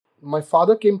my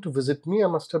father came to visit me. I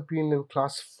must have been in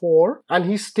class 4, and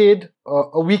he stayed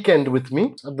a weekend with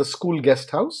me at the school guest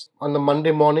house. On the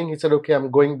Monday morning, he said, okay, I'm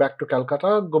going back to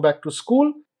Calcutta, go back to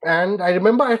school. And I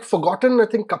remember I had forgotten, I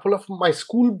think, a couple of my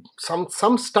school,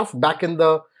 some stuff back in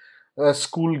the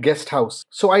school guest house.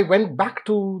 So I went back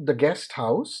to the guest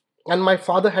house, and my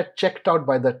father had checked out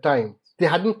by that time. They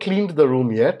hadn't cleaned the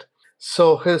room yet.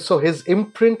 So his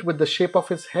imprint with the shape of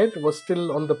his head was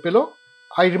still on the pillow.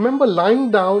 I remember lying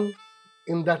down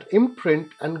in that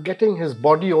imprint and getting his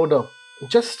body odor,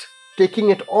 just taking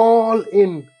it all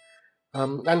in.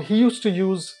 And he used to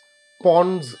use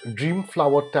Pond's Dream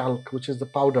Flower Talc, which is the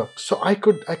powder. So I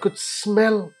could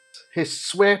smell his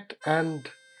sweat and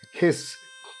his,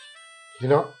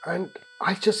 and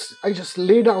I just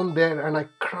lay down there and I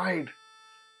cried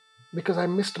because I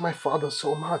missed my father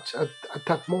so much at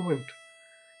that moment.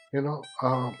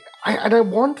 I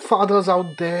want fathers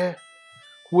out there,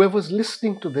 whoever's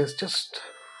listening to this, just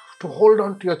to hold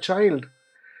on to your child,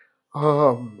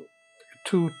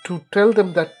 to tell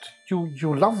them that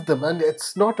you love them, and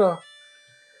it's not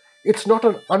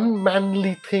an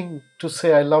unmanly thing to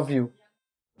say I love you.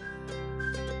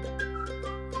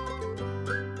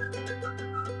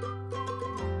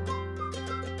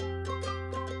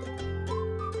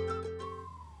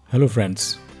 Hello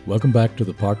friends, welcome back to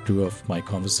the part 2 of my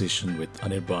conversation with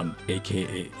Anirban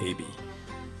aka AB.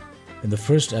 In the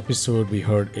first episode, we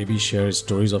heard AB share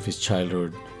stories of his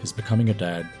childhood, his becoming a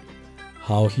dad,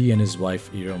 how he and his wife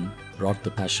Erum brought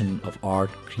the passion of art,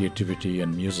 creativity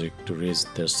and music to raise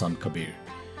their son Kabir,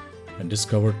 and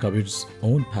discovered Kabir's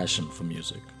own passion for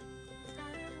music.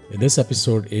 In this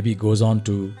episode, AB goes on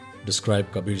to describe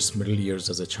Kabir's middle years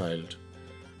as a child,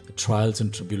 the trials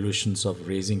and tribulations of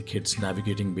raising kids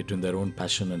navigating between their own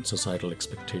passion and societal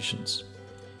expectations.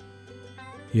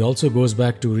 He also goes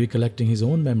back to recollecting his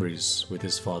own memories with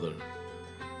his father,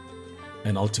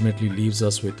 and ultimately leaves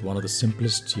us with one of the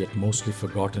simplest yet mostly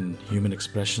forgotten human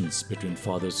expressions between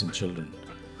fathers and children,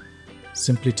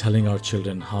 simply telling our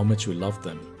children how much we love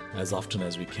them as often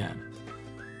as we can.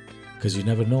 Because you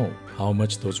never know how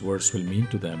much those words will mean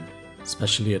to them,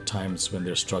 especially at times when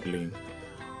they're struggling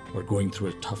or going through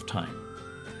a tough time.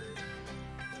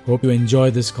 Hope you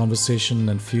enjoy this conversation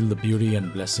and feel the beauty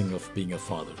and blessing of being a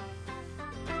father.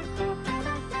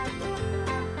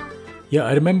 Yeah,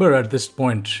 I remember at this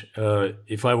point,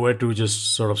 if I were to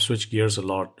just sort of switch gears a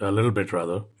little bit,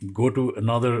 go to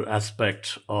another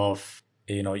aspect of,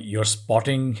 you're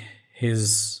spotting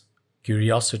his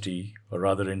curiosity, or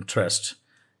rather interest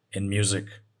in music,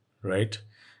 right?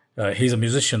 He's a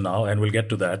musician now, and we'll get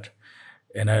to that.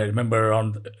 And I remember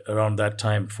around that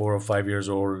time, 4 or 5 years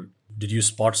old, did you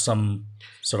spot some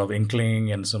sort of inkling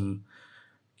and some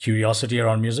curiosity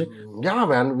around music? Yeah,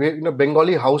 man.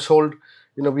 Bengali household,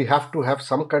 we have to have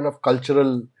some kind of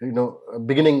cultural,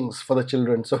 beginnings for the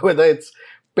children. So whether it's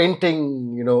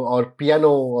painting, or piano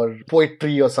or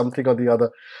poetry or something or the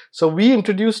other. So we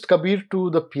introduced Kabir to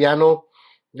the piano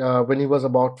when he was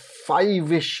about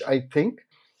 5-ish, I think.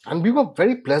 And we were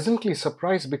very pleasantly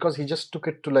surprised because he just took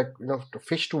it to to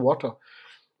fish to water.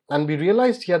 And we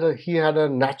realized he had a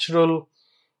natural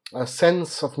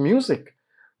sense of music.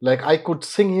 Like I could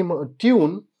sing him a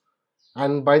tune,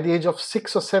 and by the age of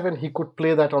 6 or 7, he could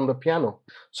play that on the piano.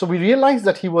 So we realized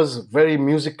that he was very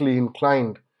musically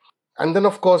inclined. And then,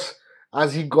 of course,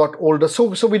 as he got older, so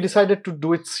we decided to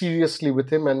do it seriously with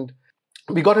him, and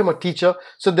we got him a teacher.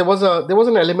 So there was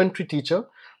an elementary teacher,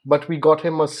 but we got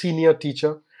him a senior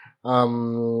teacher,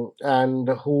 and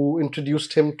who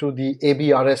introduced him to the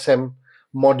ABRSM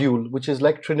module, which is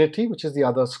like Trinity, which is the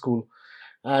other school.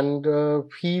 And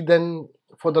he then,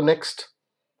 for the next,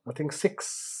 I think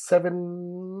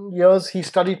 6-7 years, he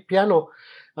studied piano,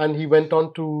 and he went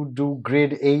on to do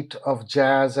grade 8 of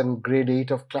jazz and grade 8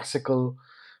 of classical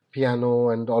piano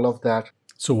and all of that.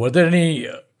 So were there any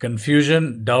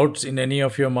confusion, doubts in any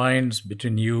of your minds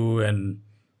between you and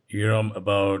Erum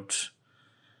about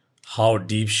how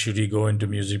deep should he go into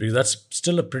music? Because that's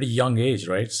still a pretty young age,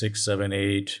 right? 6, 7,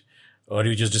 8. Or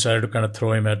you just decided to kind of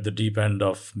throw him at the deep end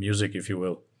of music, if you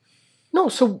will? No,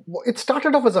 so it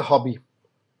started off as a hobby,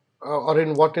 or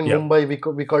in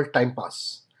Mumbai we call time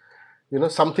pass.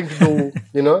 Something to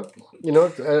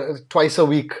do, twice a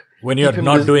week. When you're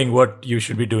not doing what you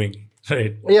should be doing,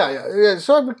 right? Yeah.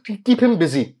 So I would keep him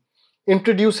busy,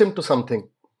 introduce him to something.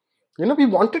 We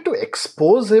wanted to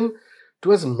expose him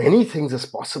to as many things as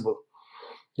possible,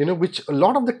 which a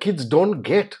lot of the kids don't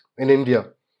get in India.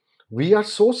 We are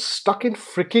so stuck in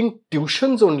freaking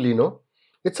tuitions only,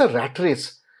 It's a rat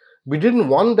race. We didn't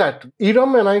want that.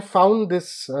 Erum and I found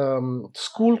this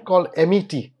school called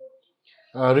MET,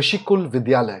 Rishikul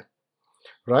Vidyalaya,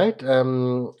 right?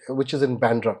 Which is in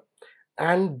Bandra.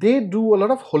 And they do a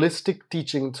lot of holistic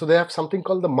teaching. So they have something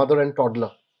called the mother and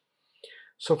toddler.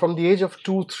 So from the age of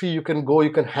 2, 3, you can go,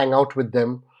 you can hang out with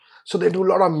them. So they do a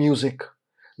lot of music.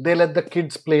 They let the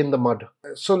kids play in the mud.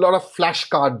 So a lot of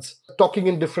flashcards, talking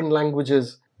in different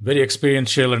languages. Very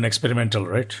experiential and experimental,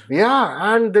 right?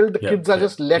 Yeah, and the kids are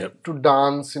just let to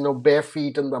dance, bare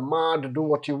feet in the mud, do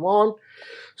what you want.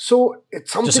 So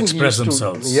it's something just express he used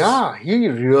themselves. He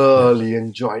really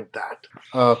enjoyed that.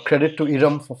 Credit to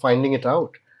Erum for finding it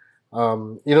out.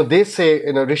 They say,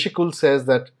 Rishikul says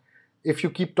that if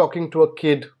you keep talking to a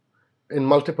kid in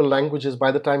multiple languages,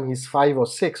 by the time he's 5 or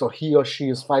 6, or he or she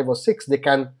is 5 or 6, they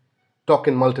can talk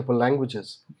in multiple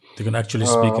languages. They can actually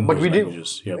speak in those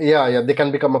languages. Yeah, they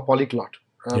can become a polyglot.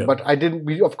 But we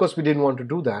didn't want to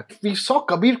do that. We saw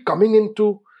Kabir coming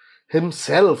into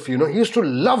himself. He used to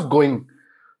love going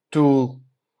to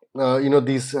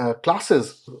these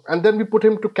classes, and then we put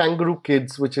him to Kangaroo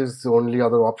Kids, which is the only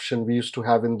other option we used to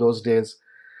have in those days.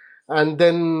 And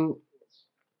then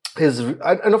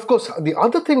and of course the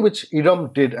other thing which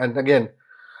Erum did, and again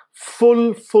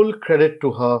full credit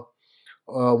to her,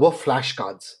 were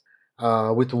flashcards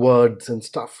with words and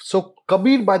stuff. So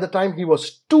Kabir, by the time he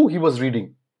was 2, he was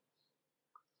reading.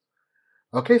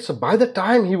 Okay, so by the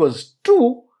time he was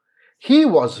 2, he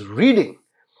was reading,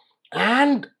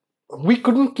 and we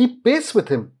couldn't keep pace with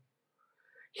him.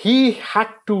 He had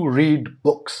to read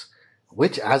books,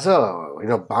 which as a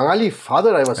Bengali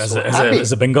father, I was happy.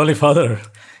 As a Bengali father,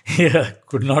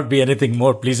 could not be anything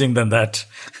more pleasing than that.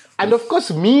 And of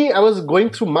course, I was going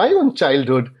through my own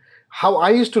childhood, how I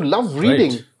used to love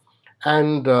reading.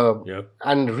 Right.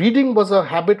 And reading was a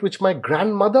habit which my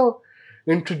grandmother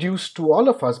introduced to all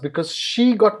of us, because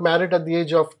she got married at the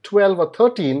age of 12 or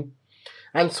 13.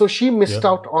 And so she missed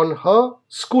out on her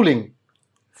schooling.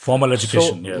 Formal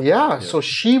education, So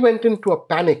she went into a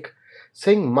panic,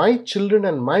 saying my children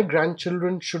and my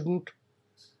grandchildren shouldn't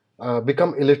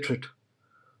become illiterate.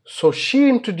 So she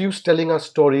introduced telling us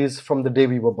stories from the day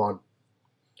we were born.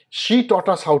 She taught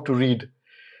us how to read.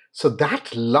 So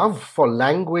that love for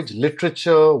language,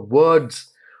 literature,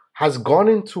 words has gone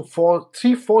into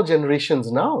 3-4 generations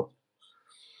now.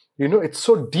 It's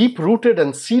so deep-rooted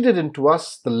and seeded into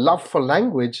us, the love for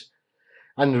language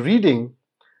and reading.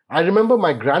 I remember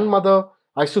my grandmother,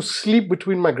 I used to sleep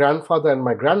between my grandfather and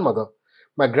my grandmother.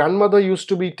 My grandmother used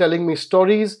to be telling me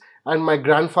stories, and my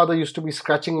grandfather used to be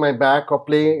scratching my back or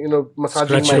playing,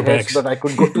 massaging my head so that I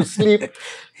could go to sleep.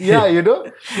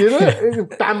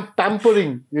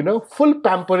 Pampering, full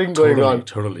pampering going on.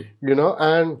 Totally.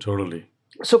 Totally.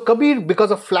 So Kabir, because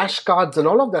of flashcards and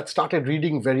all of that, started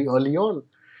reading very early on.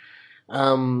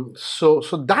 So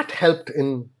that helped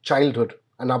in childhood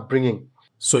and upbringing.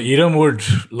 So Erum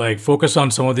would focus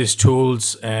on some of these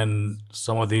tools and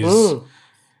some of these,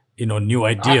 new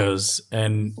ideas.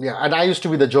 And I used to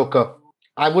be the joker.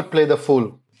 I would play the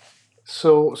fool.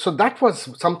 So that was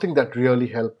something that really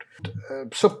helped.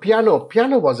 So piano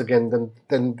was again,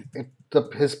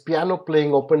 his piano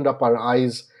playing opened up our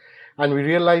eyes, and we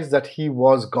realized that he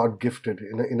was God-gifted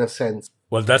in a sense.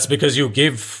 Well, that's because you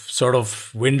gave sort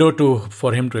of window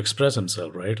for him to express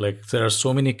himself, right? There are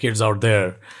so many kids out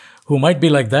there who might be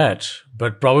like that,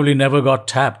 but probably never got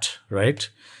tapped, right?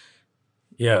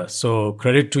 Yeah, so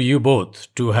credit to you both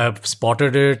to have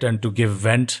spotted it and to give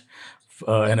vent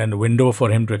and a window for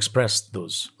him to express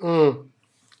those. And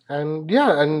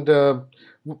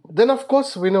then of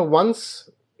course, once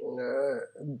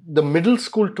the middle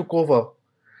school took over,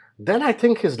 then I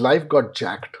think his life got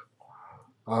jacked.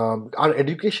 Our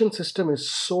education system is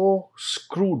so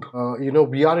screwed.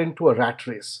 We are into a rat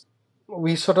race.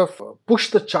 We sort of push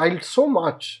the child so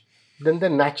much, then their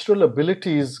natural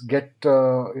abilities get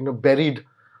buried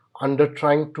under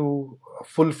trying to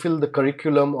fulfill the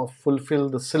curriculum or fulfill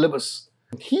the syllabus.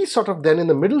 He sort of then in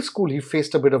the middle school, he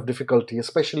faced a bit of difficulty,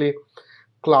 especially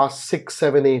class 6,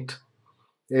 7, 8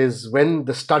 is when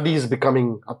the study is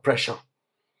becoming a pressure.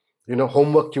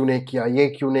 Homework kyun nahi kiya,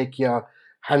 ye kyun nahi kiya,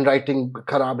 handwriting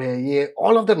kharab hai, ye,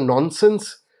 all of that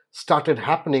nonsense started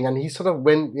happening, and he sort of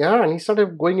and he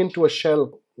started going into a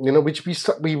shell, which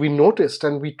we noticed,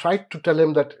 and we tried to tell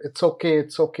him that it's okay.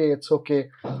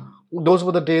 Those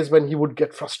were the days when he would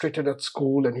get frustrated at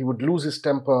school and he would lose his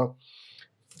temper.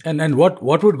 And what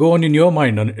would go on in your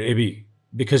mind, AB?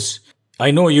 Because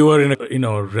I know you were in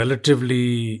a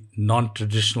relatively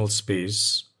non-traditional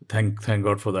space. Thank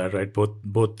God for that, right?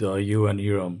 Both you and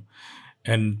Erum,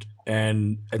 and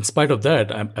in spite of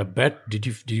that, I bet did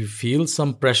you feel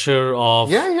some pressure of?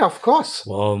 Yeah, of course.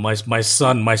 Well, my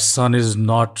son is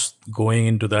not going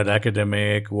into that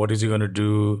academic. What is he going to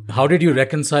do? How did you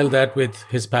reconcile that with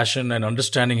his passion and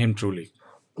understanding him truly?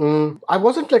 I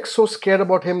wasn't like so scared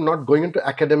about him not going into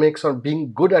academics or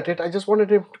being good at it. I just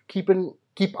wanted him to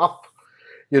keep up,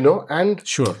 and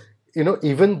Sure.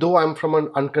 even though I'm from an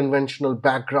unconventional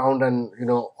background and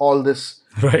all this,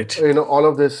 Right. all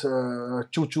of this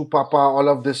choo choo papa, all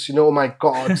of this, my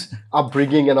God's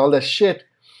upbringing and all that shit.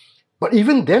 But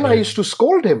even then, I used to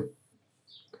scold him.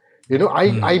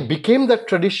 I became that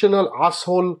traditional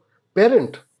asshole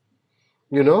parent.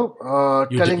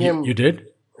 Telling him. You did?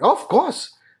 Of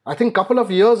course. I think couple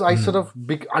of years I sort of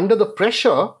under the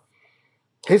pressure,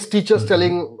 his teachers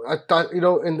telling,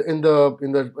 in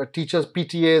the teachers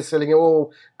PTAs telling him,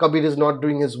 oh, Kabir is not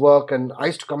doing his work, and I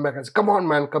used to come back and say, come on,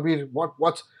 man, Kabir,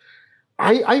 what's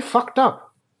I fucked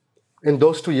up in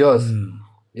those 2 years.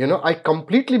 I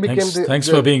completely became Thanks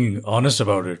for being honest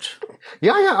about it.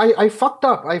 Yeah, I fucked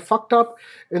up. I fucked up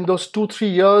in those 2-3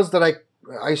 years that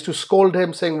I used to scold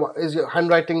him, saying, is your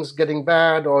handwriting's getting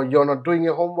bad, or you're not doing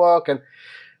your homework, and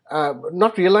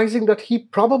not realizing that he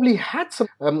probably had some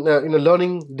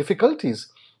learning difficulties,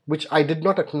 which I did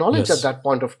not acknowledge at that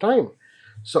point of time.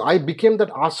 So I became that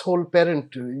asshole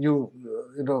parent,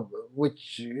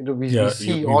 which we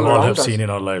see all around have us. Seen in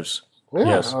our lives.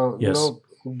 Yeah, yes.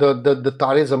 The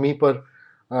Tare Zameen Par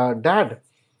dad.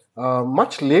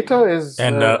 Much later is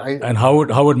and how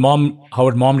would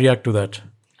mom react to that?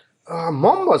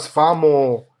 Mom was far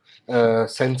more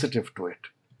sensitive to it.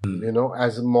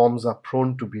 As moms are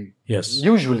prone to be. Yes.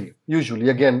 Usually.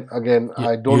 Again,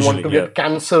 I don't want to get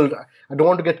cancelled. I don't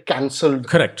want to get cancelled.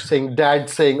 Correct. Dad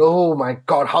saying, "Oh my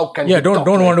God, how can you?" Don't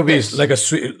want to be like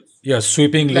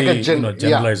sweepingly like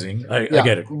generalizing. I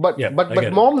get it.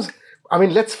 But moms. I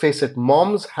mean, let's face it.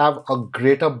 Moms have a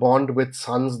greater bond with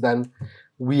sons than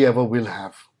we ever will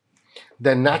have.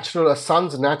 A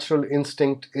son's natural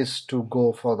instinct is to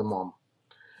go for the mom.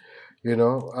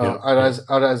 Or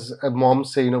as a mom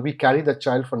say, we carry the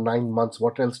child for 9 months.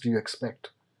 What else do you expect?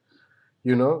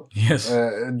 Yes.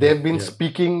 They've been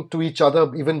speaking to each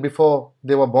other even before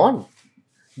they were born.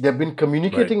 They've been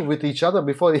communicating with each other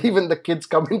before even the kids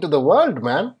come into the world,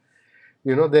 man.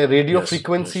 Their radio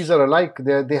frequencies are alike.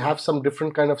 They have some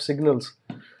different kind of signals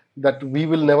that we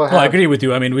will never have. I agree with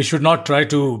you. I mean, we should not try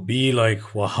to be like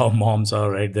how moms are,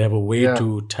 right? They have a way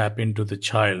to tap into the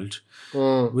child.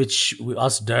 Which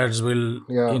us dads will,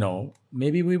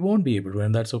 maybe we won't be able to,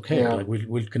 and that's okay. Like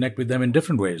we'll connect with them in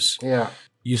different ways. Yeah.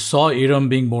 You saw Erum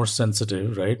being more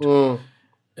sensitive, right?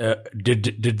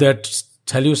 Did that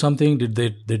tell you something?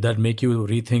 Did that make you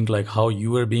rethink like how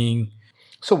you were being?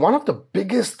 So one of the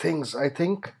biggest things I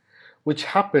think which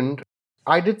happened,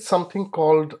 I did something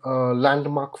called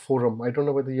Landmark Forum. I don't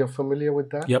know whether you're familiar with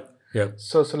that. Yep.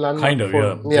 So Landmark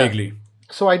Forum. Vaguely.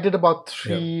 So I did about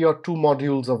 3 or 2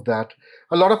 modules of that.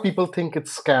 A lot of people think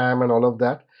it's scam and all of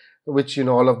that, which,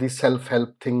 all of these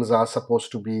self-help things are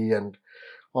supposed to be and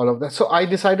all of that. So I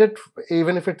decided,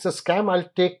 even if it's a scam, I'll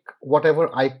take whatever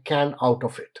I can out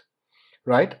of it,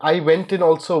 right? I went in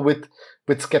also with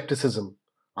skepticism.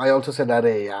 I also said,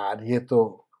 "Arey yaar, ye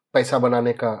to paisa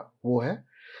banane ka wo hai."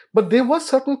 But there were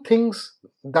certain things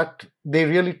that they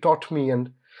really taught me,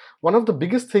 and one of the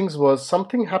biggest things was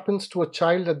something happens to a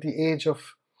child at the age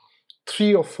of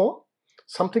 3 or 4,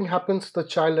 something happens to the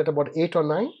child at about 8 or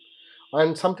 9,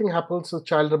 and something happens to the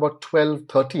child at about 12,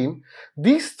 13.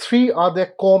 These 3 are their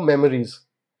core memories.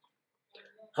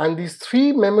 And these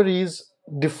 3 memories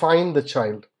define the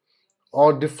child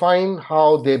or define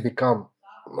how they become.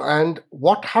 And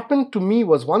what happened to me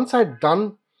was once I'd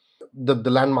done the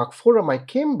Landmark Forum, I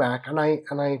came back and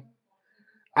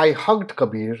I hugged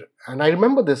Kabir, and I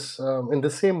remember this in the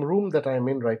same room that I'm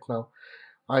in right now.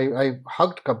 I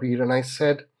hugged Kabir and I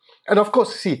said, and of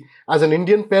course, see, as an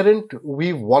Indian parent,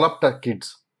 we walloped our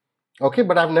kids. Okay,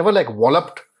 but I've never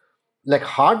walloped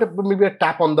hard, but maybe a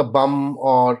tap on the bum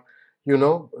or,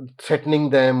 threatening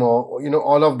them or,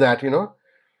 all of that,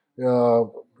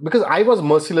 because I was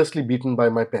mercilessly beaten by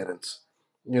my parents,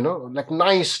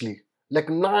 nicely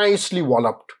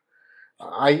walloped.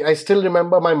 I still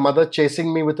remember my mother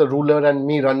chasing me with a ruler and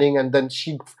me running, and then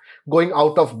she going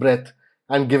out of breath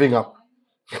and giving up.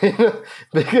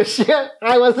 Because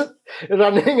I was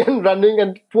running,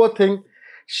 and poor thing,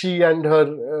 she and her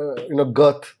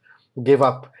girth gave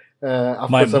up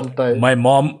after some time. My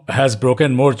mom has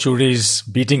broken more churis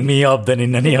beating me up than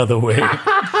in any other way.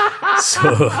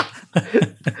 So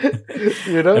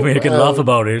I mean, you can laugh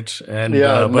about it, and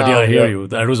I hear you.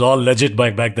 That was all legit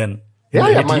back then.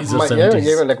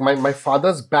 My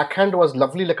father's backhand was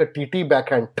lovely, like a TT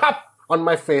backhand, tap on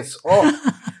my face. Oh,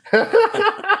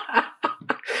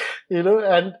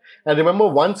 And I remember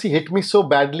once he hit me so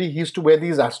badly, he used to wear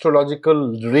these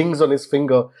astrological rings on his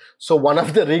finger. So one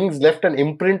of the rings left an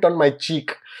imprint on my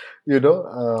cheek,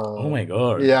 Oh my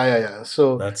God. yeah.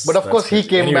 So, but of That's course he crazy.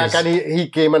 came back Anyways, and he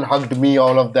came and hugged me,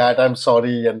 all of that. I'm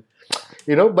sorry. And,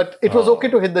 but it was okay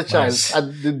to hit the child nice.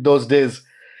 at those days.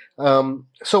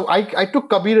 So I took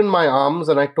Kabir in my arms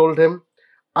and I told him,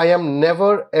 I am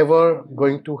never ever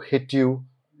going to hit you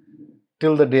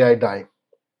till the day I die,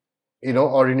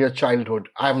 or in your childhood.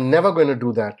 I'm never going to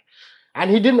do that.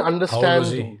 And he didn't How old was understand.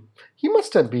 he? He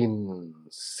must have been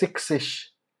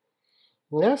six-ish.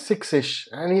 Yeah, six-ish.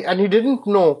 And he didn't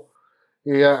know.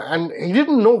 Yeah, and he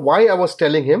didn't know why I was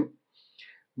telling him.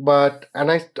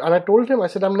 And I told him, I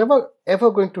said, I'm never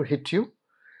ever going to hit you.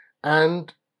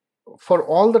 And for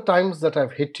all the times that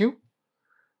I've hit you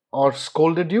or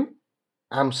scolded you,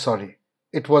 I'm sorry.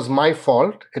 It was my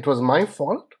fault. It was my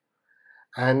fault.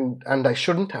 And I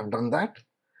shouldn't have done that.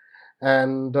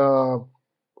 And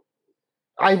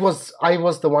I was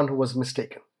the one who was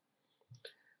mistaken.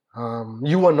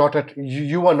 You were not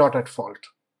at fault,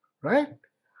 right?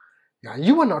 Yeah,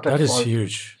 you were not at That is fault.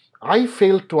 huge. I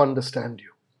failed to understand you.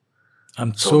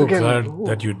 I'm so again, glad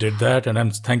that you did that,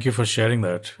 and thank you for sharing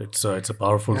that. It's a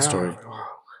powerful story.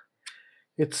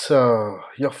 It's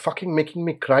you're fucking making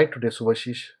me cry today,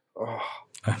 Subhashish. Oh.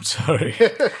 I'm sorry.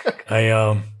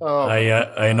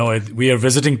 I know we are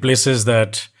visiting places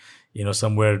that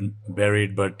somewhere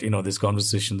buried, but these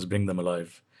conversations bring them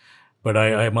alive. But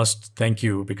I must thank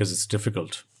you because it's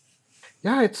difficult.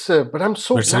 Yeah, but I'm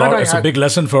so But glad it's a big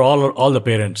lesson for all the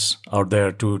parents out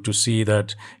there to see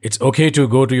that it's okay to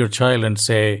go to your child and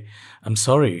say, I'm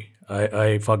sorry,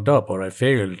 I fucked up, or I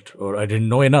failed, or I didn't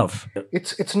know enough.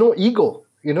 It's no ego.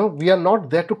 We are not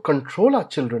there to control our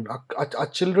children. Our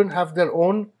children have their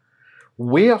own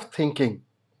way of thinking.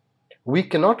 We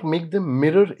cannot make them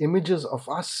mirror images of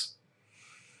us.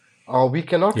 We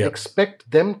cannot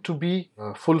expect them to be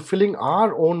fulfilling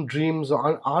our own dreams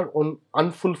or our own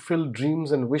unfulfilled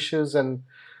dreams and wishes and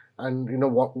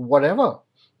whatever.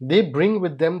 They bring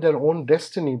with them their own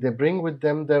destiny. They bring with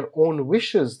them their own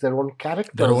wishes, their own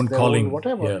characters, their own calling,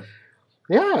 whatever.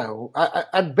 Yeah.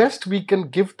 At best, we can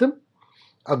give them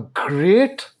a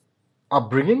great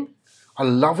upbringing, a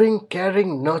loving,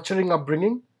 caring, nurturing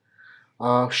upbringing.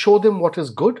 Show them what is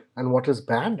good and what is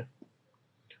bad,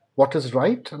 what is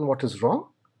right and what is wrong,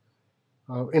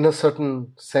 in a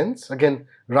certain sense. Again,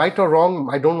 right or wrong,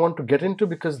 I don't want to get into,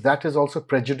 because that is also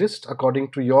prejudiced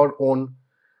according to your own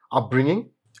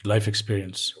upbringing. Life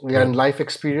experience. Yeah, and life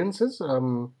experiences.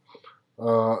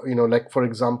 Like, for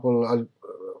example,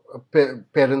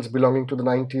 parents belonging to the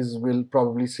 90s will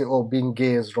probably say, oh, being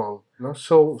gay is wrong.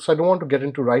 So I don't want to get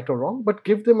into right or wrong, but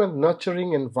give them a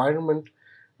nurturing environment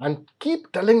and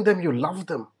keep telling them you love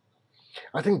them.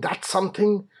 I think that's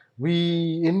something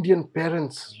we Indian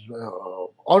parents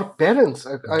or parents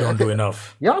don't do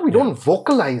enough. Yeah, we don't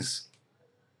vocalize.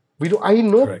 We do. I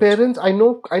know Correct. Parents. I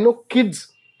know kids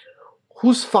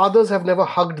whose fathers have never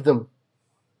hugged them.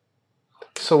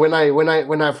 So when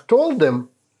I've told them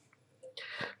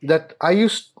that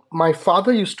my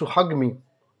father used to hug me,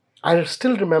 I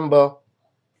still remember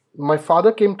my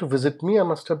father came to visit me. I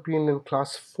must have been in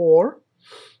class 4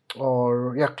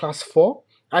 class 4,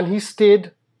 and he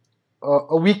stayed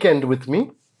a weekend with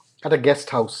me at a guest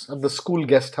house, at the school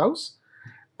guest house.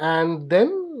 And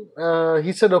then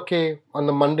he said, okay, on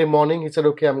the Monday morning, he said,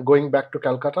 okay, I'm going back to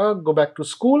Calcutta, go back to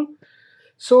school.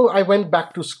 So I went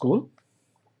back to school.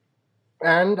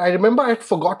 And I remember I had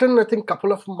forgotten, I think, a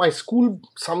couple of my school,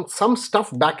 some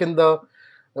stuff back in the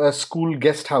school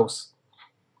guest house.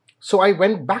 So I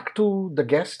went back to the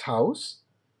guest house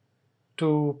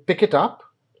to pick it up.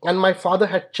 And my father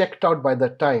had checked out by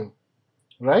that time,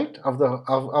 right, of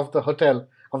the hotel,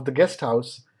 of the guest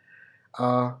house.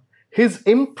 His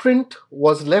imprint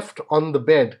was left on the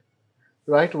bed,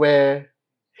 right, where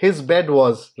his bed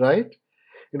was, right?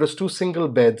 It was 2 single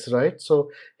beds, right? So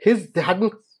they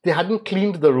hadn't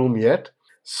cleaned the room yet.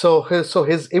 So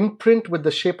his imprint with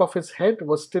the shape of his head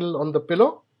was still on the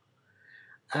pillow.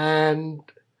 And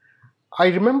I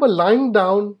remember lying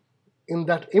down in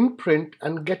that imprint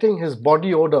and getting his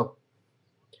body odor,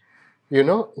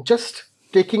 just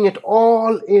taking it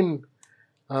all in.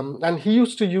 And he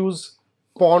used to use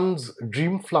Pond's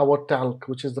Dream Flower Talc,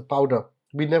 which is the powder.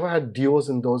 We never had deos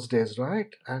in those days,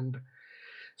 right? And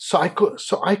so I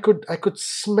could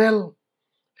smell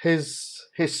his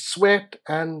sweat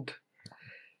and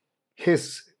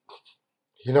his,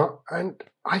 and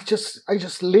I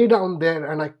just lay down there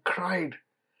and I cried,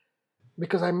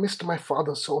 because I missed my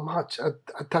father so much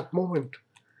at that moment.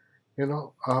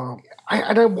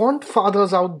 I want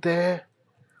fathers out there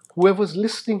whoever's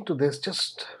listening to this,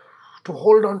 just to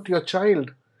hold on to your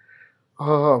child,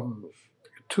 um,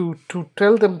 to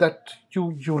tell them that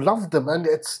you love them, and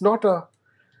it's not an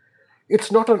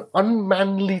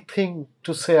unmanly thing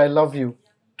to say I love you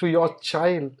to your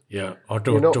child. Yeah, or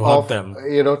to hug them.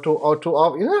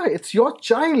 It's your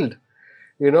child.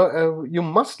 You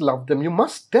must love them. You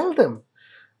must tell them.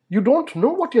 You don't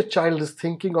know what your child is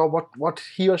thinking or what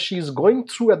he or she is going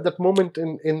through at that moment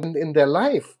in their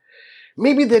life.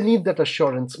 Maybe they need that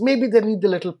assurance. Maybe they need the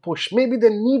little push. Maybe they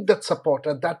need that support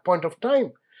at that point of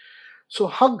time. So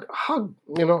hug them,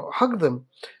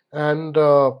 and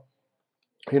tell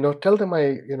them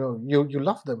you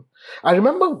love them. I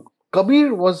remember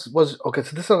Kabir was okay.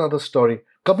 So this is another story.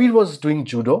 Kabir was doing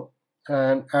judo,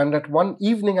 and at one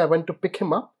evening I went to pick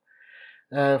him up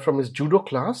from his judo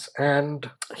class,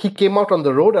 and he came out on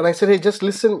the road, and I said, "Hey, just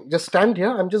listen, just stand here.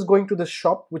 I'm just going to this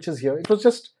shop which is here." It was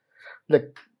just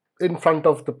like in front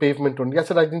of the pavement only. I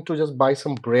said, "I need to just buy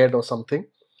some bread or something."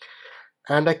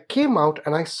 And I came out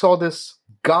and I saw this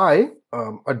guy,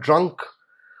 a drunk,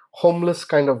 homeless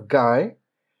kind of guy,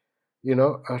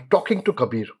 talking to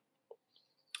Kabir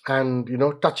and,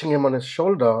 touching him on his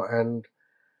shoulder. And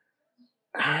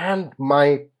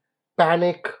my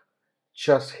panic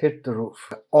just hit the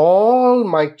roof. All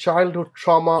my childhood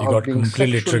trauma of being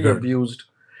sexually abused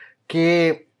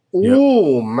came.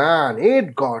 Oh man,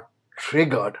 it got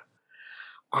triggered.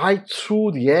 I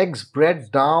threw the eggs bread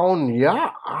down.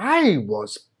 Yeah, I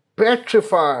was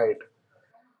petrified.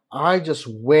 I just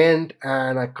went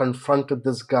and I confronted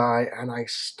this guy and I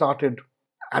started,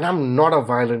 and I'm not a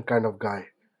violent kind of guy.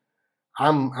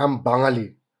 I'm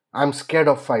Bangali. I'm scared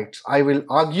of fights. I will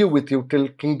argue with you till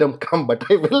kingdom come, but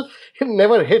I will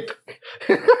never hit.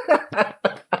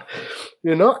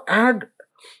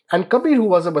 And Kabir, who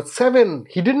was about 7,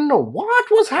 he didn't know what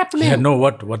was happening. He had no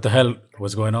what the hell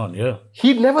was going on, yeah.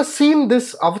 He'd never seen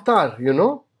this avatar,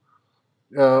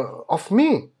 of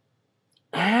me.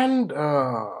 And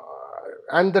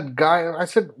that guy, I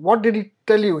said, "What did he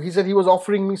tell you?" He said he was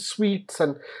offering me sweets,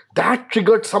 and that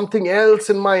triggered something else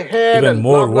in my head. Even and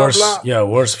more blah, blah, worse, blah.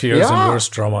 Worse fears and worse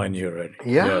trauma in you already.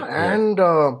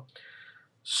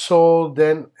 So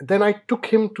then I took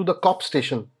him to the cop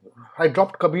station. I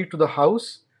dropped Kabir to the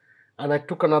house, and I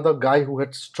took another guy who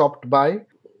had stopped by,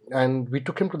 and we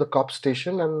took him to the cop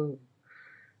station.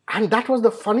 And that was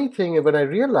the funny thing when I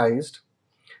realized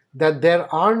that there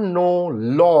are no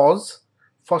laws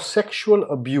for sexual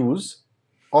abuse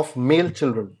of male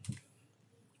children.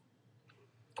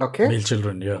 Okay? Male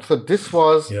children, yeah. So this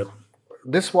was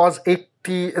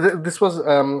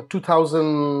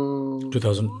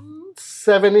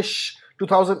 2007-ish,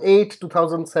 2008,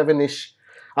 2007-ish.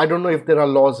 I don't know if there are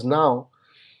laws now.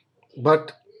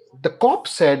 But the cop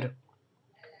said,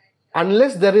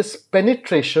 unless there is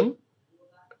penetration,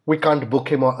 we can't book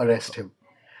him or arrest him.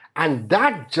 And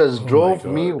that just drove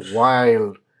me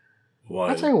wild.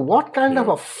 I'm saying, what kind of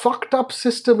a fucked up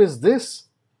system is this?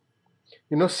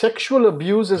 Sexual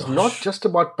abuse is not just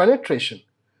about penetration.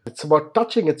 It's about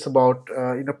touching. It's about,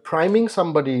 priming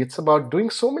somebody. It's about doing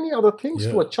so many other things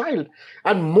to a child.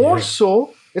 And more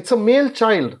so, it's a male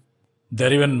child.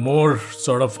 They're even more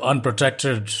sort of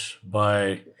unprotected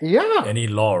by any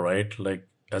law, right? Like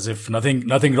as if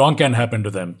nothing wrong can happen to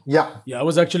them. Yeah. Yeah, I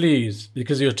was actually,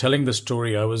 because you're telling the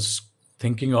story, I was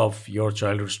thinking of your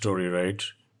childhood story, right?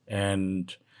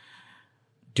 And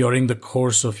during the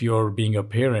course of your being a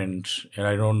parent, and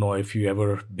I don't know if you've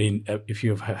ever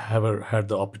had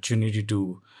the opportunity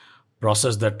to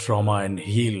process that trauma and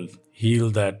heal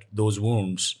those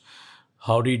wounds.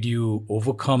 How did you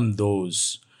overcome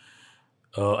those?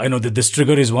 I know that this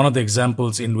trigger is one of the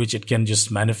examples in which it can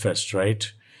just manifest,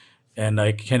 right? And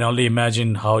I can only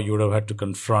imagine how you would have had to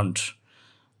confront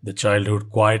the childhood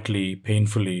quietly,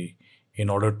 painfully, in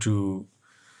order to,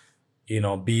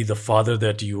 be the father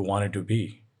that you wanted to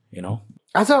be,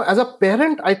 As a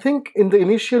parent, I think in the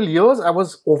initial years, I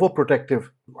was overprotective.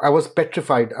 I was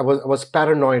petrified. I was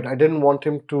paranoid. I didn't want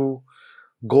him to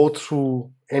go through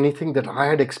anything that I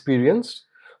had experienced.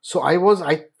 So I was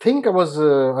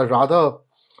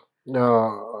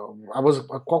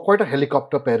quite a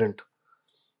helicopter parent,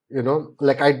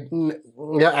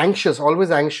 anxious, always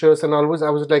anxious. And always I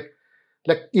was like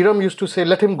Erum used to say,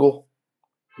 let him go,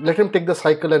 let him take the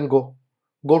cycle and go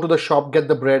to the shop, get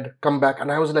the bread, come back.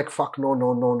 And I was like, fuck, no,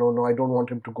 I don't want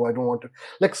him to go. I don't want to,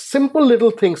 like simple little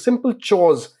things, simple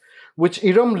chores, which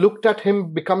Erum looked at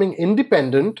him becoming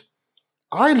independent.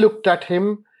 I looked at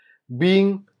him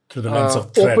being through the lens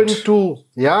of threat. Open to,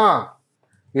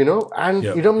 and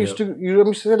Erum used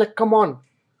to say, like, come on,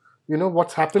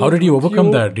 what's happening? How did you overcome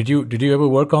that? Did you ever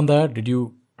work on that? Did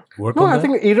you? work No, on I that?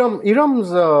 think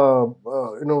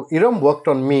Erum worked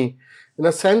on me in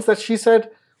a sense that she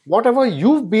said, whatever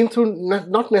you've been through,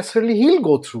 not necessarily he'll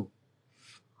go through.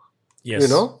 You Yes.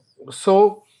 know,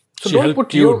 so She don't put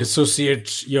helped you your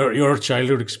dissociate your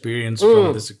childhood experience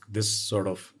from this sort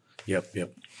of. Yep.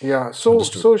 yeah. So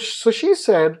Understood. so she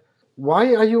said,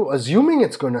 why are you assuming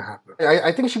it's going to happen?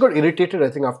 I think she got irritated. I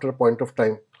think after a point of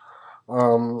time,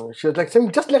 she was like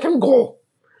saying, just let him go.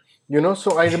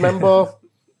 So I remember.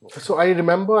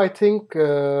 I think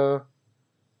the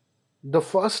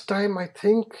first time I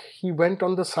think he went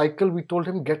on the cycle, we told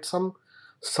him get some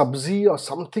sabzi or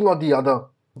something or the other.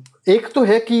 एक तो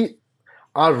है कि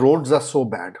our roads are so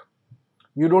bad.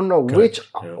 You don't know Correct.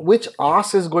 Yeah. which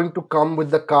ass is going to come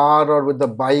with the car or with the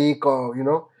bike, or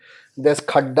there's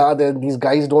khadda, these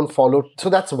guys don't follow. So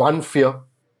that's one fear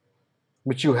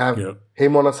which you have. Yeah.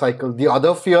 Him on a cycle. The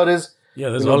other fear is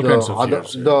There's all kinds of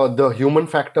fears. the human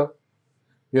factor.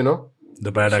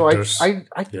 The bad So actors. I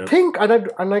think,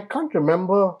 and I can't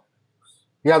remember.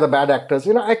 Yeah, the bad actors.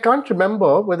 I can't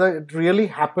remember whether it really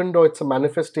happened or it's a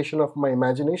manifestation of my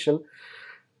imagination.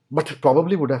 But it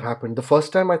probably would have happened. The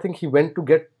first time I think he went to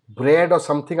get bread or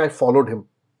something, I followed him.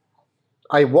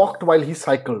 I walked while he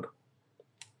cycled.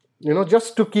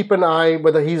 Just to keep an eye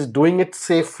whether he's doing it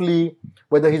safely,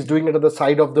 whether he's doing it at the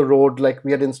side of the road like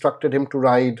we had instructed him to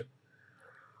ride.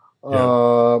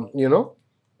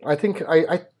 I think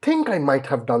I might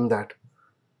have done that.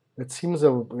 It seems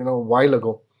a while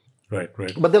ago. Right.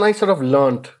 But then I sort of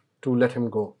learned to let him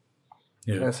go.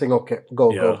 Yeah. Saying, okay,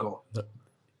 go.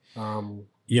 I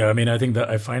mean, I think that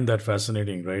I find that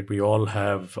fascinating, right? We all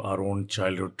have our own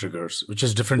childhood triggers, which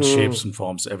is different shapes and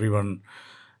forms. Everyone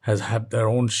has had their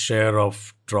own share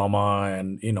of trauma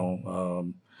and,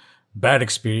 bad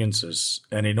experiences.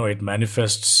 And, it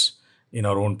manifests in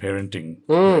our own parenting,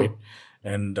 right?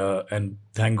 And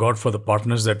thank God for the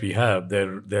partners that we have.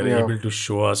 They're able to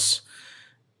show us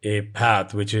a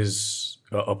path, which is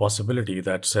a possibility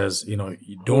that says, you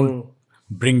don't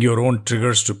bring your own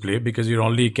triggers to play because you're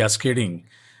only cascading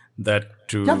that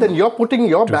to... Yeah, then you're putting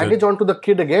your baggage onto the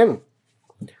kid again.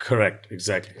 Correct.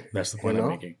 Exactly. That's the point I'm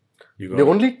making.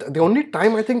 The only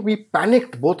time I think we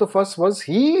panicked, both of us, was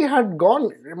he had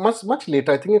gone much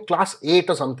later. I think in class 8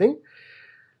 or something.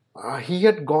 He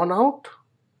had gone out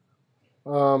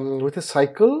with his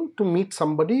cycle to meet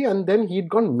somebody and then he'd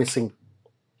gone missing.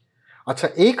 अच्छा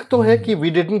एक तो है कि we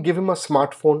didn't give him a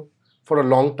smartphone for a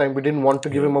long time. We didn't want to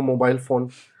give him a mobile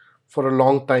phone for a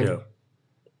long time. Yeah.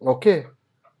 Okay.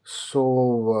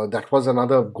 So that was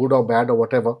another good or bad or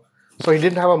whatever. So he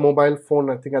didn't have a mobile phone,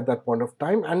 I think, at that point of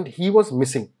time. And he was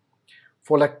missing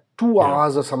for like 2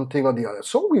 hours or something or the other.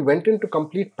 So we went into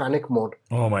complete panic mode.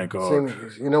 Oh my God. Saying,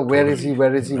 where is he?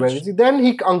 Where is he? Where is he?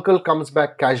 Then uncle comes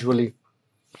back casually.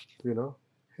 Where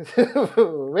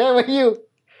were you?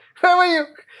 Where were you?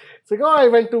 It's like, I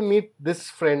went to meet this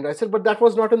friend. I said, but that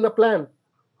was not in the plan.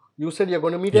 You said you're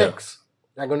going to meet X.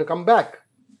 I'm going to come back.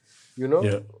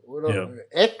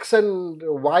 X and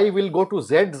Y will go to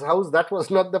Z's house. That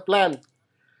was not the plan.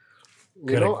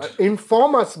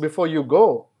 Inform us before you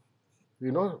go.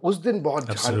 उस दिन बहुत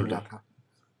झाड़ मिला था.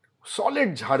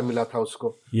 Solid झाड़ मिला था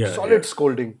उसको. Solid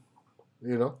scolding.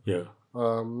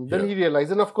 Then he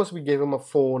realized, and of course we gave him a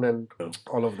phone and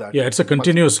all of that. Yeah, it's a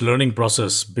continuous learning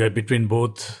process between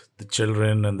both the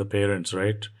children and the parents,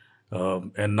 right?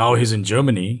 And now he's in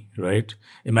Germany, right?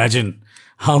 Imagine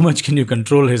how much can you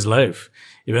control his life?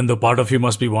 Even though part of you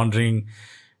must be wondering,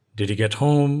 did he get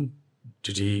home?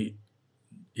 Is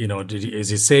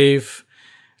he safe?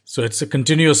 So it's a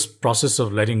continuous process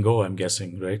of letting go, I'm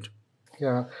guessing, right?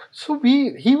 Yeah. So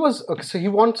he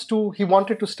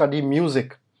wanted to study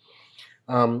music.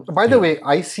 By the way,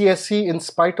 ICSE, in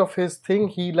spite of his thing,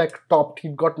 he topped. He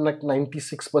got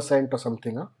 96% or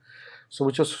something. Huh? So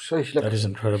which was that is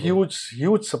incredible.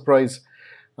 Huge surprise.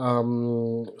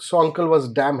 So uncle was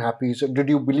damn happy. He said, can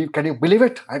you believe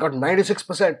it? I got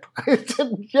 96%. I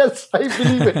said, yes, I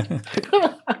believe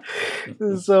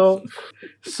it. So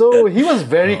he was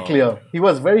very clear. He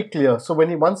was very clear. So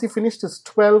once he finished his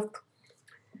 12th,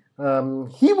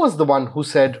 he was the one who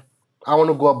said, I want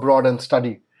to go abroad and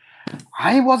study.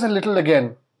 I was a little,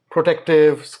 again,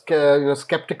 protective,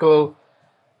 skeptical,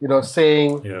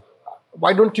 saying,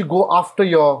 why don't you go after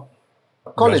your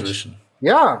college? Graduation.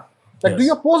 Yeah. Do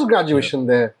your post-graduation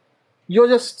there. You're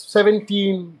just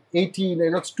 17, 18,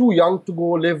 it's too young to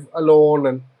go live alone.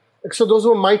 And so those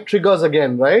were my triggers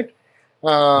again, right?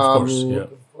 Of course,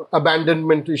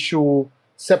 abandonment issue,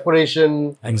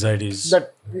 separation. Anxieties.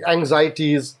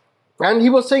 And he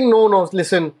was saying, no,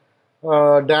 listen,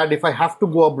 Dad, if I have to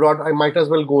go abroad, I might as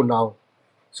well go now.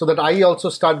 So that I also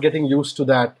start getting used to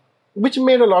that. which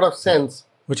made a lot of sense.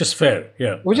 Which is fair,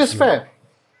 yeah. Which is fair.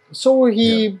 So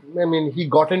he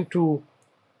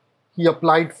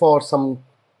applied for some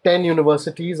 10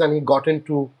 universities and he got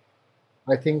into,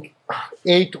 I think,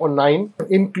 8 or 9,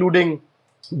 including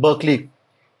Berkeley.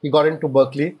 He got into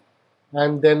Berkeley.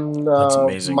 And then That's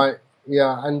amazing.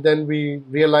 And then we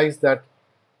realized that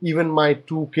even my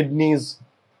 2 kidneys,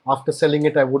 after selling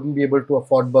it, I wouldn't be able to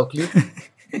afford Berkeley.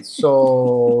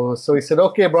 So he said,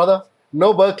 okay, brother,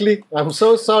 no Berkeley. I'm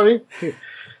so sorry.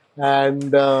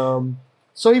 And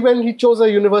so he chose a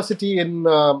university in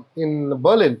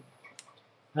Berlin,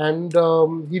 and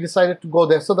he decided to go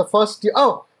there. So the first year,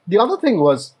 the other thing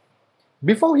was,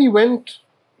 before he went,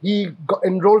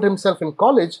 enrolled himself in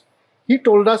college. He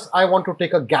told us, I want to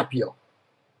take a gap year.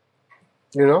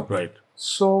 Right.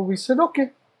 So we said, okay,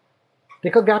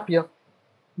 take a gap year.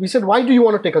 We said, why do you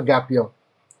want to take a gap year?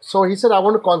 So he said, I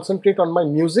want to concentrate on my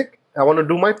music. I want to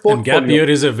do my portfolio. And gap year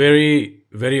is a very,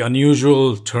 very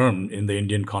unusual term in the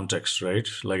Indian context, right?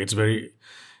 Like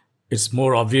it's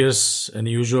more obvious and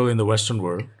usual in the Western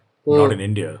world, not in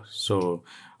India. So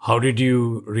how did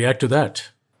you react to that?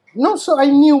 No, so I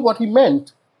knew what he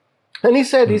meant. And he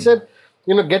said,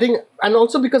 and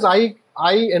also because I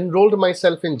enrolled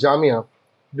myself in Jamia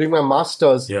doing my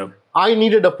master's, I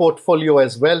needed a portfolio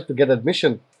as well to get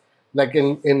admission. Like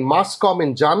in mass comm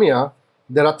in Jamia,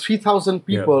 there are 3,000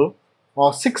 people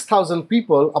or 6,000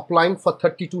 people applying for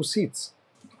 32 seats.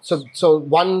 So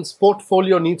one's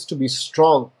portfolio needs to be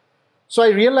strong. So I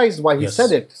realized why he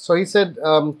said it. So he said,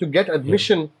 to get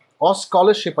admission or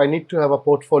scholarship, I need to have a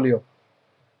portfolio.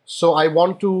 So I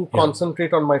want to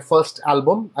concentrate on my first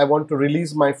album. I want to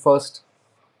release my first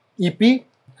EP,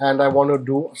 and I want to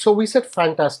do. So we said,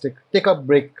 fantastic, take a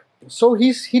break. So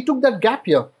he took that gap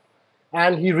year,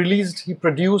 and he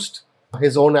produced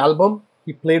his own album.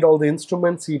 He played all the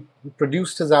instruments. He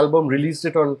produced his album, released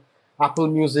it on Apple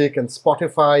Music and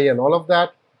Spotify and all of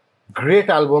that. Great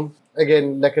album.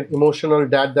 Again, like an emotional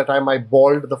dad that time. I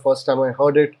bawled the first time I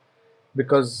heard it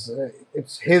because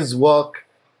it's his work.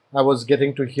 I was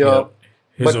getting to hear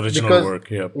his original work.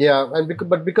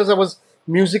 But because I was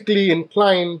musically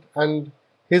inclined, and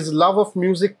his love of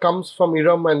music comes from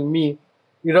Erum and me.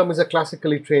 Erum is a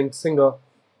classically trained singer.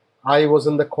 I was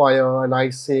in the choir and I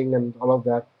sing and all of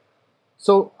that.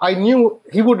 So I knew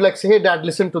he would say, hey, Dad,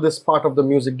 listen to this part of the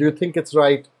music. Do you think it's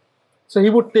right? So he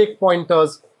would take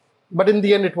pointers. But in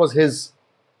the end, it was his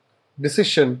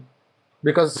decision,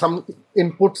 because some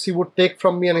inputs he would take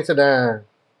from me, and he said,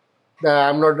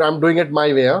 I'm doing it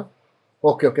my way. Huh?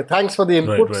 Okay. Thanks for the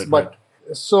inputs.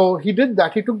 So he did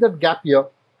that. He took that gap year,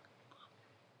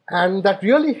 and that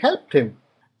really helped him.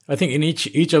 I think in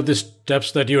each of the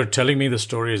steps that you're telling me the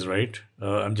stories, right?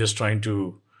 I'm just trying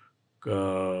to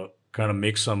kind of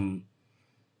make some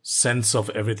sense of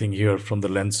everything here from the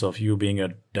lens of you being a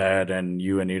dad and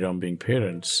you and Erum being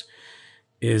parents,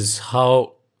 is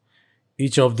how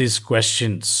each of these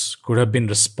questions could have been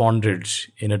responded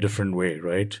in a different way,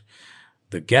 right?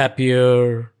 The gap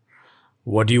year,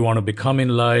 what do you want to become in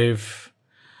life?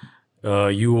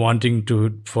 You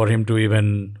wanting for him to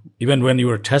even when you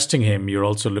were testing him, you're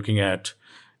also looking at,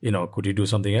 could he do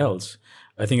something else?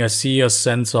 I think I see a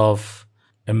sense of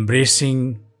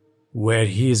embracing where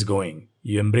he is going.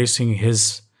 You embracing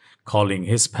his calling,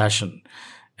 his passion.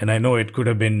 And I know it could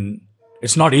have been,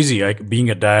 it's not easy. Being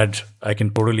a dad, I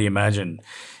can totally imagine.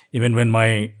 Even when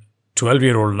my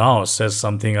 12-year-old now says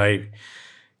something, I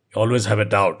always have a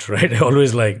doubt, right? I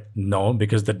always no,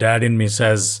 because the dad in me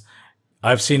says,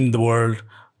 I've seen the world,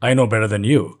 I know better than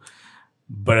you.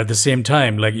 But at the same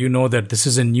time, that this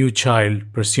is a new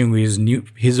child pursuing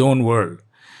his own world.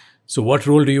 So what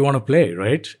role do you want to play,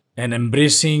 right? And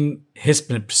embracing his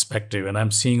perspective. And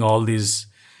I'm seeing all these,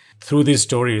 through these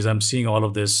stories, I'm seeing all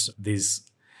of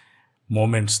these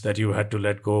moments that you had to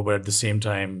let go, but at the same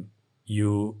time,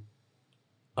 you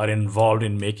are involved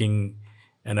in making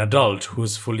an adult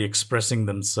who's fully expressing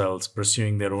themselves,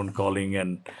 pursuing their own calling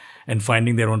and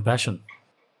finding their own passion.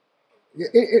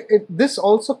 This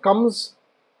also comes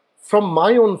from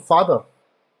my own father.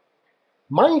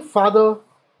 My father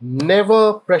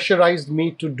never pressurized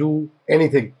me to do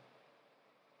anything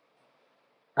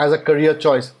as a career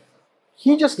choice.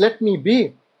 He just let me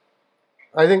be.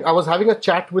 I think I was having a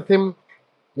chat with him,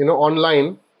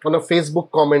 online on a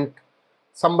Facebook comment.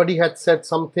 Somebody had said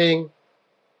something,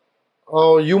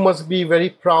 oh, you must be very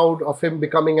proud of him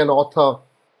becoming an author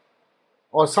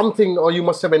or something, or you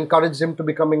must have encouraged him to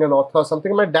becoming an author or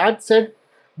something. My dad said,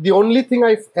 the only thing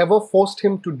I've ever forced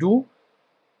him to do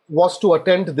was to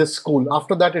attend this school.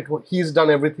 After that, he's done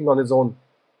everything on his own.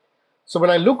 So when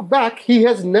I look back,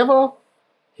 he's never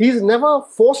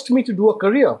forced me to do a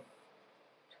career.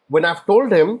 when I've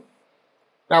told him,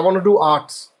 I want to do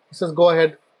arts, he says, go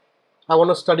ahead. I want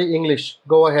to study English,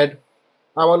 go ahead.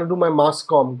 I want to do my mass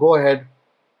comm, go ahead.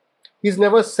 He's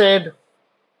never said,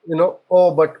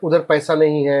 oh, but udhar paisa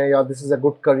nahi hai, yeah, this is a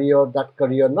good career, that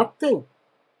career, nothing.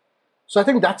 So I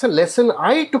think that's a lesson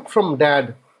I took from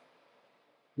dad,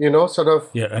 sort of.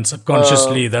 Yeah, and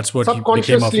subconsciously, that's what he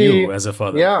became of you as a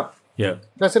father. Yeah. Yeah.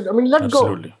 I said, let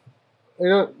Absolutely.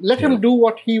 go. Let him do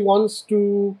what he wants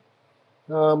to,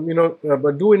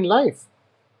 do in life.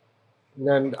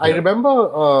 And I remember,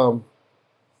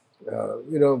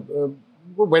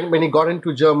 when he got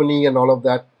into Germany and all of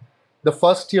that, the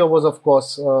first year was, of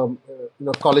course,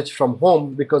 college from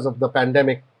home because of the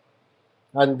pandemic.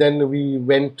 And then we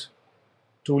went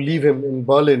to leave him in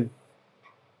Berlin.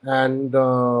 And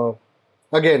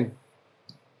again,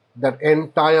 that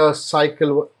entire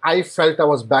cycle, I felt I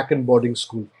was back in boarding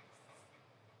school.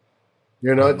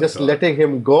 Just God. letting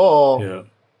him go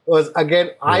was,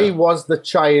 again, I was the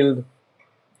child.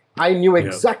 I knew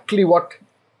exactly what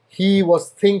he was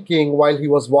thinking while he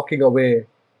was walking away.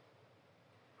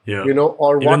 Yeah.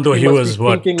 Or even what though he was,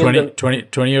 what,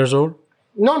 20 years old?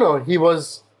 No, he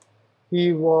was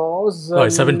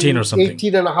 17 or something.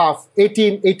 18 and a half,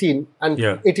 18 and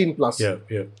 18 plus. Yeah.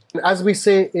 As we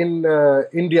say in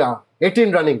India,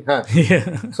 18 running. Huh?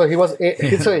 Yeah. So he was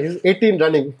he's 18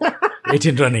 running.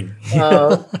 18 running.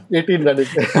 18 running.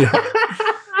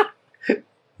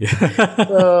 Yeah.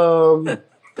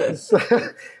 So,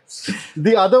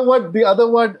 the other word,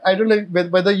 I don't know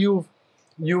whether you've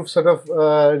sort of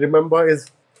remember,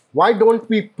 is why don't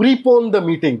we prepone the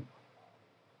meeting?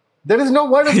 There is no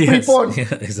word of prepone.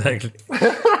 Yeah, exactly.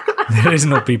 There is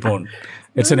no prepone.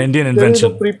 It's an Indian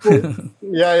invention. There is no prepone.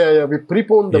 Yeah. We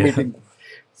prepone the meeting.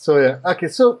 So okay.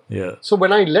 So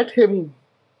when I let him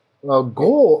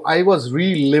go, I was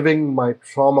reliving my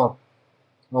trauma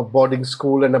of boarding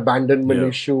school and abandonment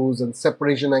issues and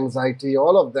separation anxiety,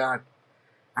 all of that.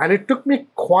 And it took me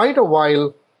quite a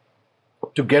while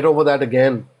to get over that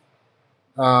again.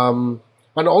 And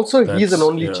also, he's an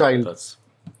only child.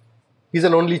 He's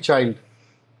an only child,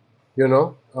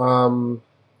 And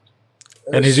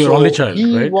he's your only child,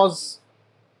 he right? He was,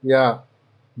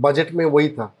 budget mein wahi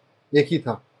tha, ek hi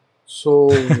tha. So,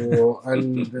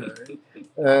 and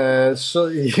so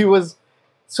he was,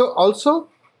 so also,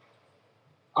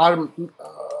 our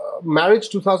marriage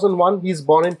 2001, he's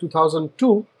born in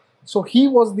 2002. So he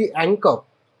was the anchor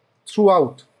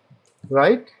throughout,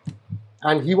 right?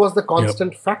 And he was the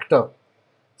constant factor.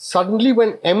 Suddenly,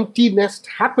 when empty nest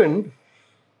happened,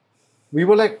 we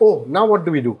were like, oh, now what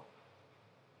do we do?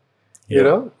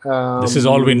 This is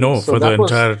all we know for the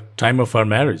entire time of our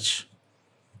marriage.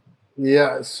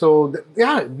 Yeah. So,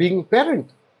 being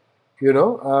parent,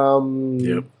 and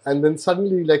then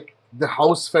suddenly, like, the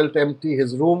house felt empty,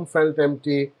 his room felt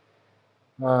empty.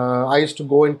 I used to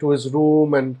go into his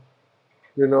room and,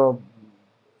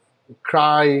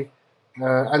 cry.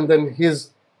 And then his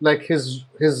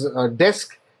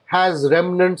desk has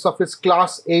remnants of his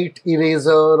class 8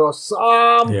 eraser or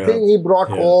something he brought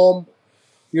home.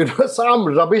 Some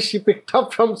rubbish he picked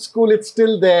up from school. It's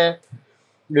still there.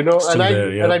 And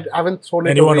I haven't thrown it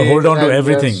away. And you want to hold on to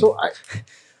everything.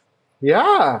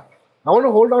 I want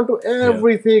to hold on to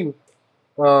everything.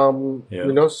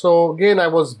 So again, I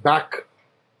was back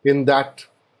in that,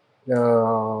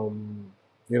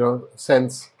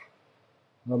 sense.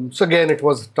 So again, it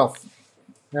was tough.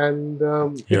 And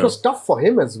it was tough for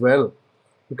him as well,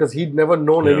 because he'd never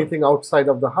known anything outside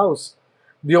of the house.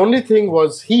 The only thing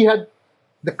was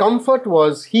the comfort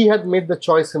was he had made the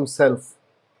choice himself,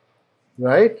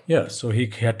 right? Yeah, so he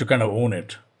had to kind of own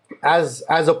it. As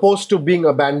opposed to being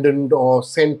abandoned or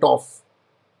sent off.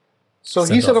 So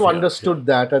he sort of understood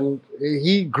that, and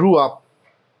he grew up,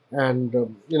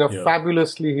 and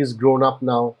fabulously he's grown up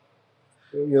now.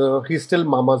 He's still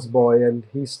mama's boy, and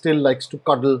he still likes to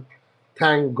cuddle.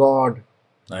 Thank God.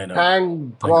 I know.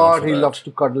 Thank God he loves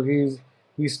to cuddle.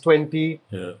 He's 20.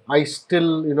 Yeah. I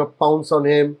still, pounce on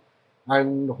him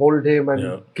and hold him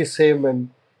and kiss him, and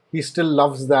he still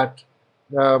loves that.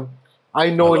 I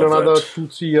know in another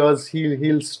 2-3 years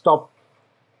he'll stop.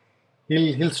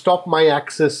 He'll stop my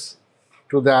access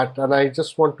to that, and I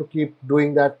just want to keep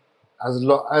doing that as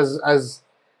long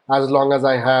as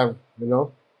I have.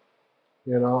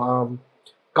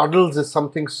 Cuddles is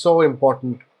something so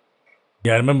important.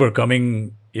 Yeah, I remember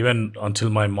coming even until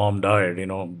my mom died.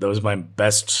 That was my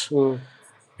best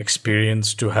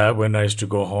experience to have when I used to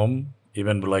go home.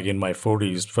 Even like in my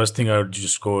 40s, first thing I would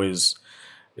just go is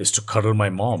to cuddle my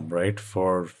mom, right,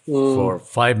 for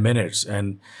 5 minutes,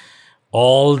 and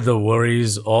all the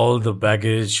worries, all the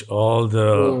baggage, all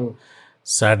the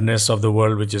sadness of the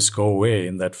world will just go away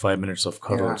in that 5 minutes of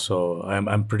cuddle. Yeah. So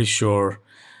I'm pretty sure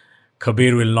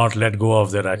Kabir will not let go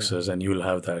of that access, and you will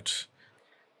have that.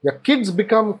 Yeah, kids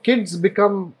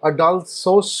become adults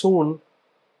so soon.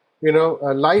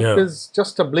 Life Yeah, is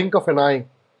just a blink of an eye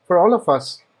for all of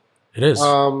us. it is.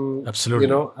 Um, Absolutely.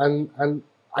 and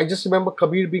I just remember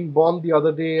Kabir being born the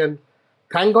other day, and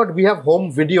thank God we have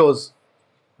home videos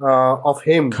of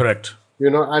him. Correct.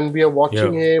 And we are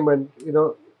watching Yeah. him, and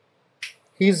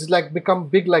he's like become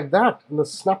big like that in the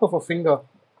snap of a finger.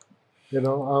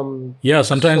 Yeah,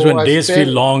 sometimes So when as days feel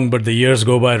parents, long, but the years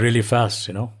go by really fast.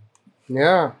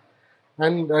 yeah,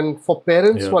 and for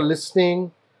parents Yeah. who are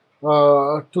listening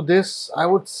to this, I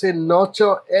would say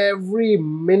nurture every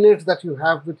minute that you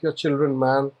have with your children,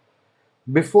 man.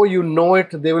 Before you know it,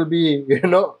 they will be,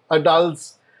 adults,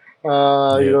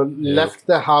 Yeah. Yeah. left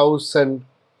the house and,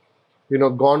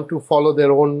 gone to follow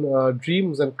their own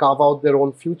dreams and carve out their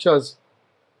own futures.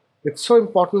 It's so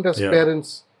important as Yeah.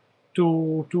 parents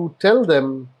to tell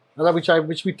them, and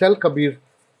which we tell Kabir.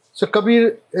 So Kabir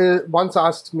once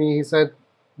asked me, he said,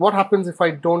 "What happens if I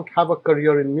don't have a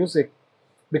career in music?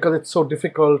 Because it's so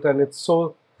difficult and it's so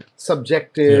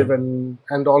subjective Yeah.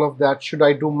 and all of that. Should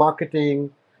I do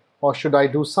marketing or should I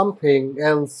do something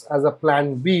else as a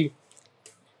plan B?"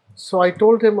 So I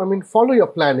told him, follow your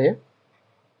plan A,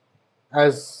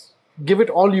 as give it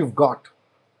all you've got.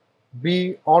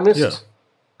 Be honest Yeah.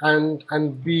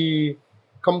 and be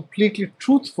completely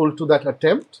truthful to that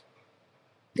attempt.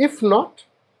 If not,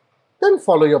 then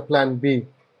follow your plan B.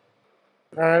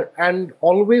 And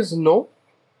always know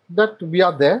that we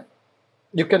are there.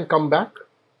 You can come back.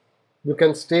 You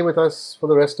can stay with us for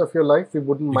the rest of your life. We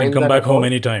wouldn't You can mind come that back at home all.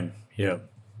 anytime. Yeah.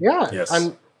 Yeah. Yes.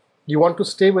 And you want to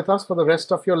stay with us for the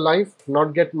rest of your life,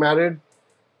 not get married,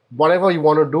 whatever you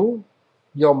want to do,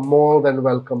 you're more than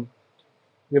welcome.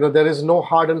 There is no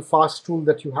hard and fast rule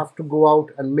that you have to go out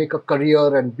and make a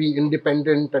career and be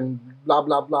independent and blah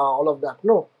blah blah, all of that.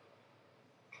 No.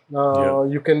 Yeah.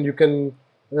 You can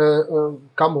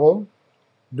come home,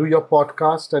 do your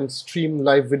podcast and stream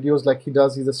live videos like he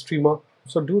does. He's a streamer.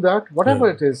 So do that, whatever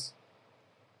Yeah. it is.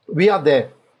 We are there.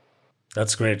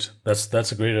 That's great.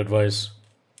 That's a great advice.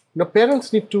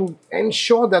 Parents need to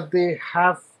ensure that they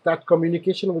have that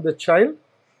communication with the child,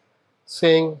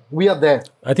 saying, we are there.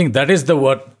 I think that is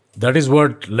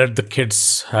what let the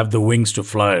kids have the wings to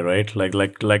fly, right?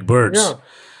 Like birds. Yeah.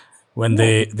 When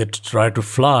they try to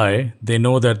fly, they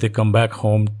know that they come back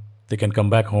home. They can come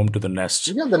back home to the nest,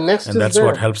 Yeah, the nest and is that's there.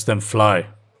 what helps them fly.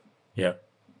 Yeah.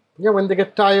 Yeah, when they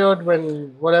get tired,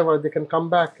 when whatever, they can come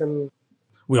back and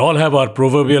We all have our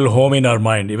proverbial home in our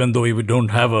mind, even though we don't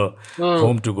have a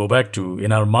home to go back to.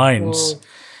 In our minds,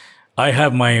 I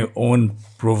have my own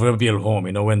proverbial home.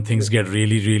 When things get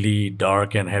really, really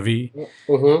dark and heavy,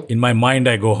 in my mind,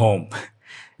 I go home.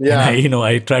 yeah, And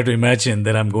I try to imagine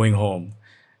that I'm going home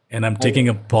and I'm taking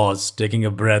a pause, taking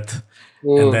a breath,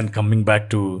 and then coming back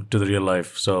to the real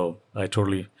life. So I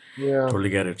totally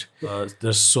get it.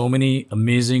 There's so many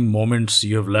amazing moments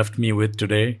you have left me with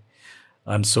today.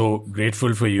 I'm so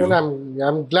grateful for you. and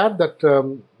I'm glad that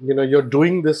you're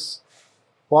doing this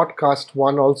podcast.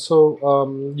 One also,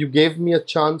 you gave me a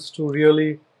chance to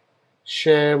really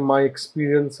share my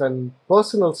experience and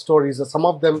personal stories. Some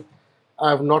of them I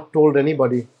have not told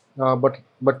anybody, but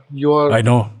I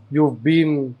know. you've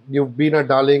been a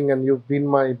darling, and you've been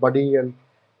my buddy and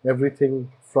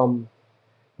everything from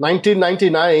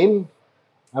 1999,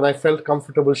 and I felt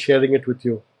comfortable sharing it with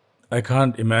you. I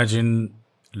can't imagine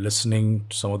listening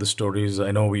to some of the stories.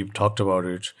 I know we've talked about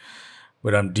it,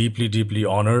 but I'm deeply, deeply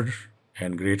honored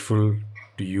and grateful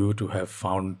to you to have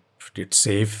found it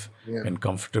safe Yeah. and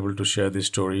comfortable to share these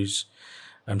stories.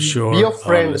 I'm sure Be a our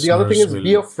friend. The other thing is, listeners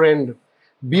be a will- friend.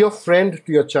 Be a friend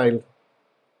to your child.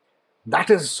 That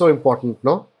is so important,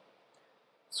 no?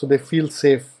 So they feel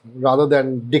safe rather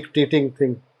than dictating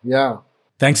thing. Yeah.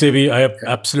 Thanks, AB. I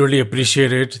absolutely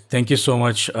appreciate it. Thank you so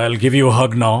much. I'll give you a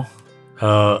hug now.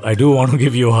 I do want to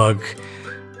give you a hug.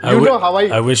 You know how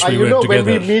I wish we you were know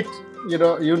together. when we meet,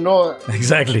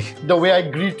 Exactly. the way I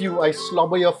greet you, I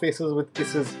slobber your faces with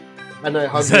kisses and I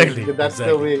hug Exactly, you. That's the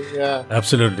exactly. way. Yeah.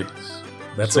 Absolutely.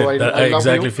 That's So it. I I love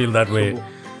exactly you. feel that way.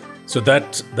 So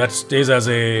that stays as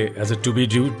a to be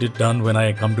done when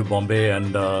I come to Bombay,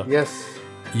 and Yes.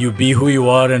 you be who you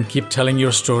are and keep telling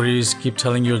your stories, keep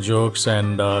telling your jokes,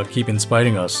 and keep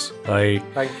inspiring us.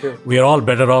 Thank you. We are all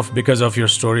better off because of your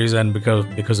stories and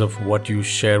because of what you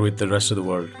share with the rest of the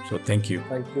world. So thank you.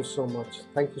 Thank you so much.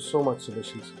 Thank you so much,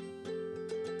 Subhashis.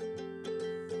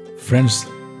 Friends,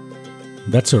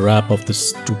 that's a wrap of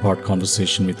this two-part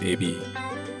conversation with AB,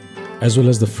 as well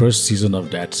as the first season of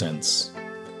Dad Sense.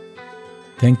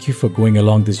 Thank you for going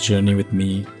along this journey with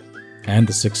me and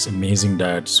the 6 amazing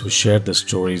dads who shared their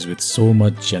stories with so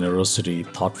much generosity,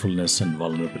 thoughtfulness, and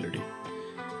vulnerability.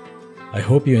 I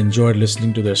hope you enjoyed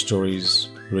listening to their stories,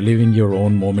 reliving your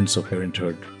own moments of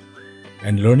parenthood,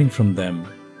 and learning from them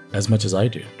as much as I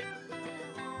did.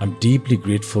 I'm deeply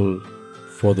grateful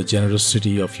for the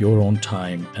generosity of your own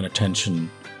time and attention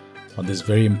on this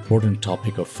very important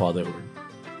topic of fatherhood,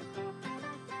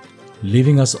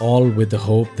 leaving us all with the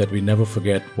hope that we never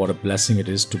forget what a blessing it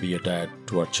is to be a dad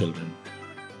to our children,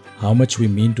 how much we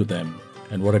mean to them,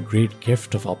 and what a great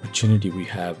gift of opportunity we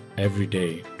have every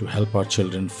day to help our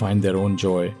children find their own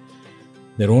joy,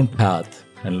 their own path,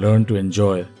 and learn to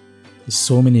enjoy the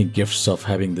so many gifts of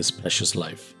having this precious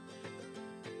life.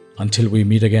 Until we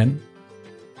meet again,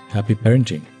 happy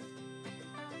parenting.